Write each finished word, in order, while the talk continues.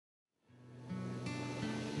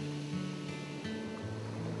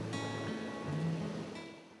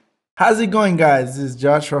How's it going, guys? This is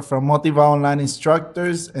Joshua from Motiva Online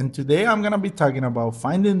Instructors, and today I'm going to be talking about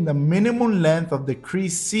finding the minimum length of the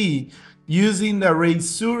crease C using the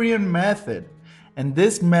Raysurian method. And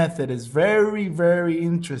this method is very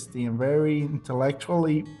interesting and very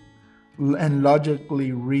intellectually and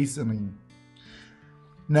logically reasoning.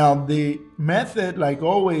 Now, the method, like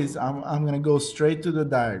always, I'm going to go straight to the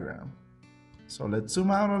diagram. So let's zoom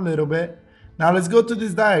out a little bit. Now let's go to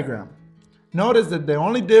this diagram. Notice that the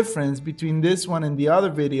only difference between this one and the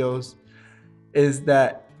other videos is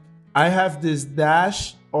that I have this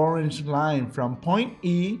dashed orange line from point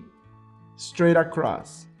E straight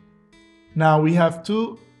across. Now we have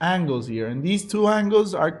two angles here, and these two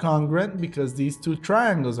angles are congruent because these two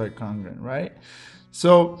triangles are congruent, right?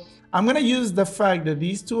 So I'm gonna use the fact that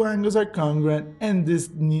these two angles are congruent and this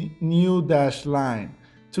new dashed line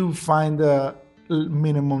to find the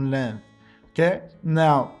minimum length. Okay,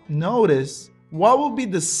 now notice what will be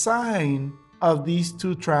the sine of these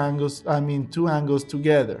two angles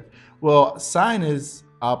together. Well, sine is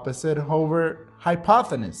opposite over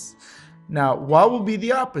hypotenuse. Now, what will be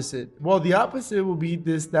the opposite? Well, the opposite will be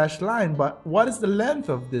this dashed line, but what is the length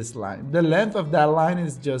of this line? The length of that line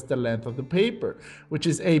is just the length of the paper, which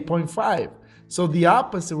is 8.5. So the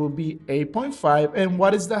opposite will be 8.5, and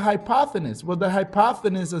what is the hypotenuse? Well, the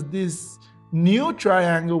hypotenuse of this new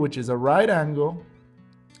triangle, which is a right angle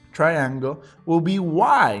triangle, will be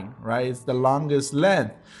y, right? It's the longest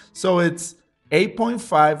length. So it's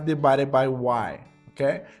 8.5 divided by y,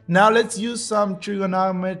 okay? Now let's use some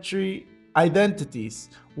trigonometry identities.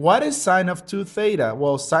 What is sine of 2 theta?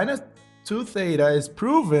 Well, sine of 2 theta is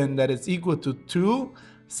proven that it's equal to 2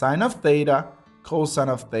 sine of theta cosine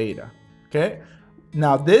of theta, okay?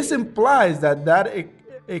 Now this implies that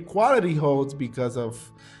equality holds because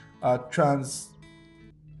of the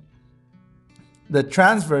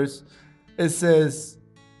transverse. It says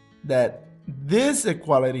that this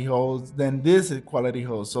equality holds, then this equality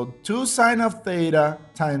holds. So 2 sine of theta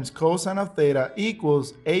times cosine of theta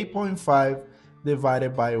equals 8.5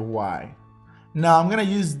 divided by y. Now I'm going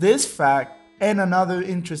to use this fact and another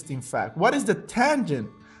interesting fact. What is the tangent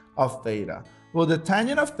of theta? Well, the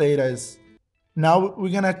tangent of theta is, now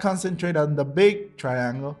we're going to concentrate on the big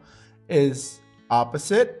triangle, is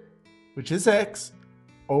opposite, which is x,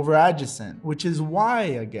 over adjacent, which is y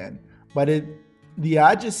again. But the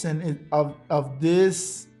adjacent is of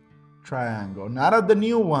this triangle, not of the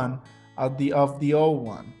new one, of the old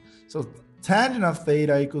one. So tangent of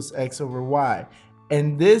theta equals x over y.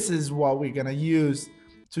 And this is what we're gonna use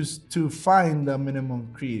to find the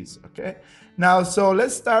minimum crease, okay? Now, so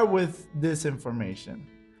let's start with this information.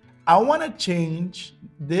 I wanna change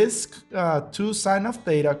this 2 sine of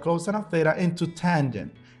theta, cosine of theta into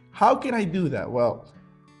tangent. How can I do that? Well,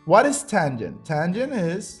 what is tangent? Tangent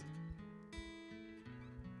is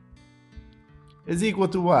equal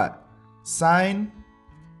to what? Sine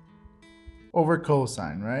over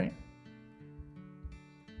cosine, right?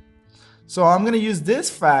 So I'm going to use this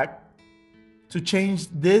fact to change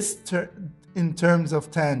this in terms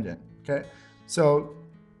of tangent, okay? So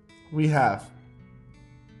we have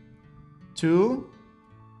 2.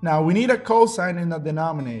 Now we need a cosine in the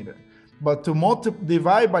denominator. But to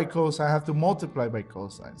divide by cosine, I have to multiply by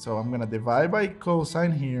cosine. So I'm going to divide by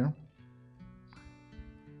cosine here.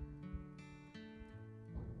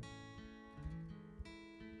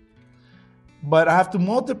 But I have to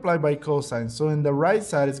multiply by cosine. So in the right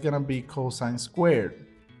side, it's going to be cosine squared.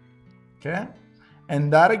 Okay?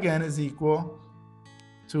 And that again is equal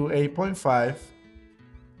to 8.5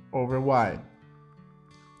 over y.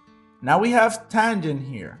 Now we have tangent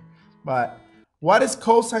here. But what is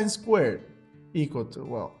cosine squared equal to?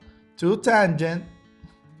 Well, 2 tangent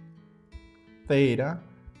theta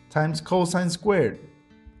times cosine squared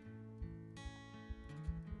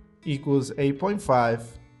equals 8.5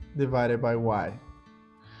 divided by y.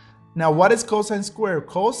 Now, what is cosine squared?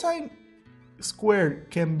 Cosine squared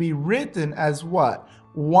can be written as what?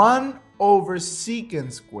 1 over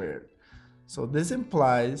secant squared. So this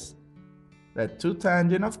implies that 2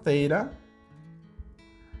 tangent of theta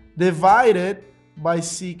divided by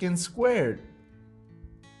secant squared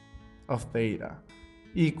of theta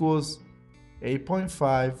equals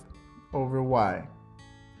 8.5 over y.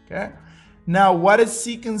 Okay? Now, what is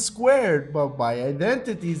secant squared? But by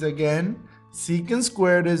identities again, secant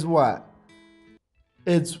squared is what?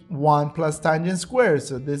 It's 1 plus tangent squared.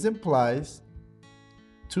 So this implies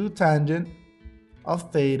 2 tangent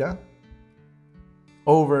of theta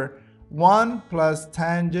over 1 plus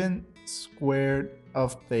tangent squared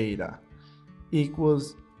of theta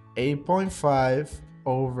equals 8.5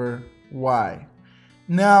 over y.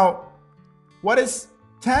 Now, what is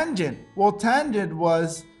tangent? Well, tangent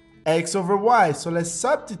was x over y. So let's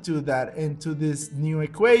substitute that into this new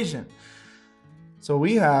equation. So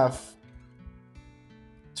we have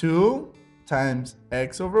 2 times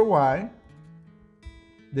x over y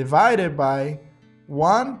divided by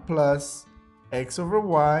 1 plus x over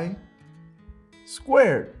y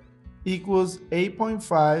squared equals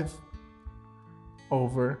 8.5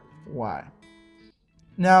 over y.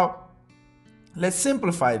 Now, let's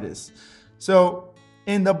simplify this. So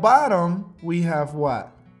in the bottom, we have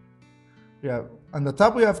what? We have, on the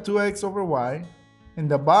top, we have 2x over y. In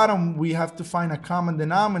the bottom, we have to find a common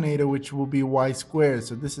denominator, which will be y squared.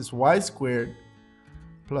 So this is y squared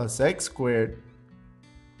plus x squared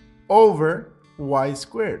over y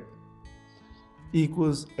squared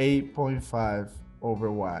equals 8.5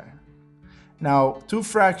 over y. Now, two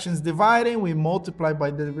fractions dividing, we multiply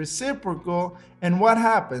by the reciprocal. And what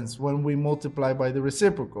happens when we multiply by the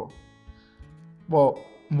reciprocal? Well,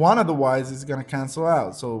 one of the y's is going to cancel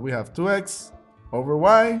out. So we have 2x over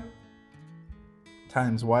y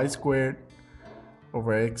times y squared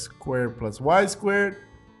over x squared plus y squared,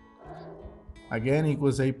 again,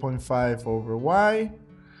 equals 8.5 over y.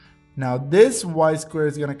 Now this y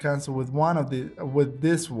squared is going to cancel with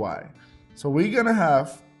this y. So we're going to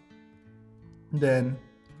have then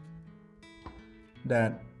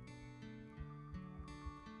that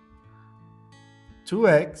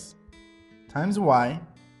 2x times y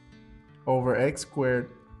over x squared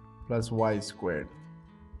plus y squared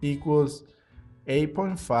equals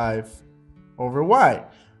 8.5 over y.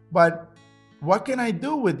 But what can I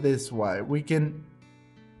do with this y? We can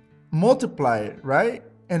multiply it, right?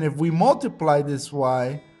 And if we multiply this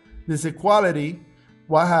y, this equality,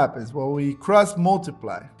 what happens? Well, we cross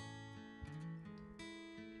multiply.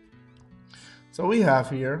 So we have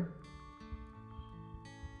here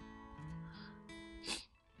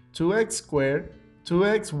 2x squared,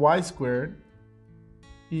 2xy squared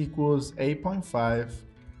equals 8.5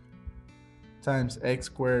 times x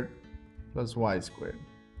squared plus y squared.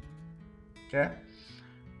 Okay?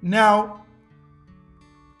 Now,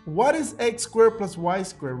 what is x squared plus y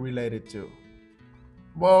squared related to?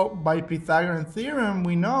 Well, by Pythagorean theorem,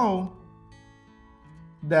 we know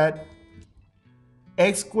that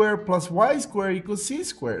x squared plus y squared equals c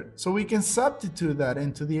squared. So we can substitute that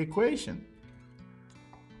into the equation.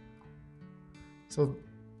 So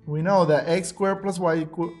we know that x squared plus y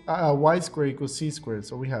squared equals c squared.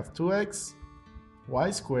 So we have 2x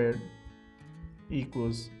y squared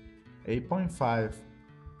equals 8.5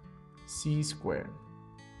 c squared.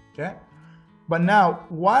 Okay? But now,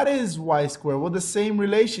 what is y squared? Well, the same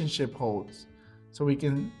relationship holds. So we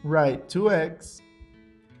can write 2x.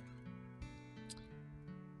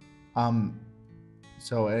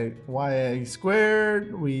 So y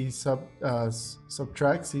squared, we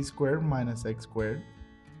subtract c squared minus x squared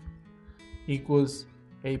equals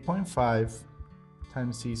 8.5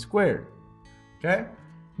 times c squared. Okay?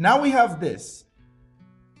 Now we have this.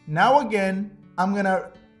 Now again, I'm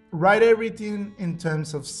gonna write everything in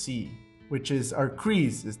terms of c, which is our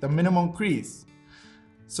crease, is the minimum crease.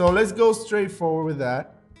 So let's go straight forward with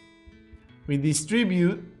that. We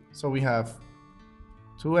distribute, so we have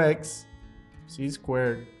 2x c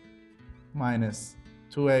squared minus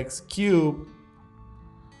 2x cubed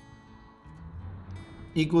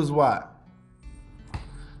equals what?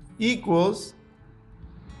 Equals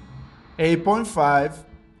 8.5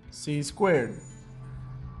 c squared.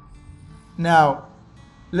 Now,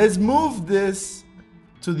 let's move this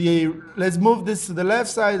to the left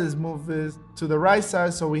side, let's move this to the right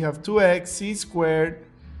side. So we have 2x c squared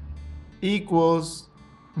equals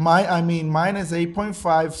minus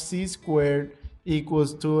 8.5 c squared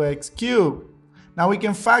equals 2x cubed. Now we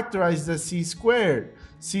can factorize the c squared.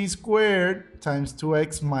 C squared times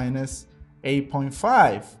 2x minus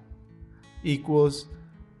 8.5 equals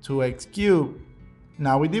 2x cubed.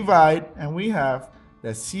 Now we divide and we have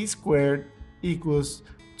that c squared equals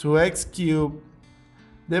 2x cubed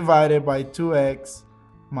divided by 2x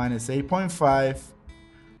minus 8.5,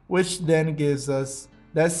 which then gives us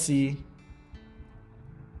that c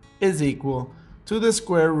is equal to the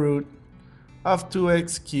square root of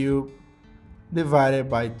 2x cubed divided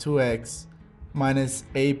by 2x minus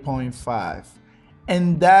 8.5.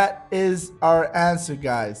 And that is our answer,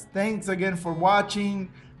 guys. Thanks again for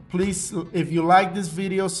watching. Please, if you like this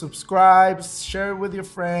video, subscribe, share it with your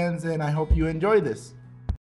friends, and I hope you enjoy this.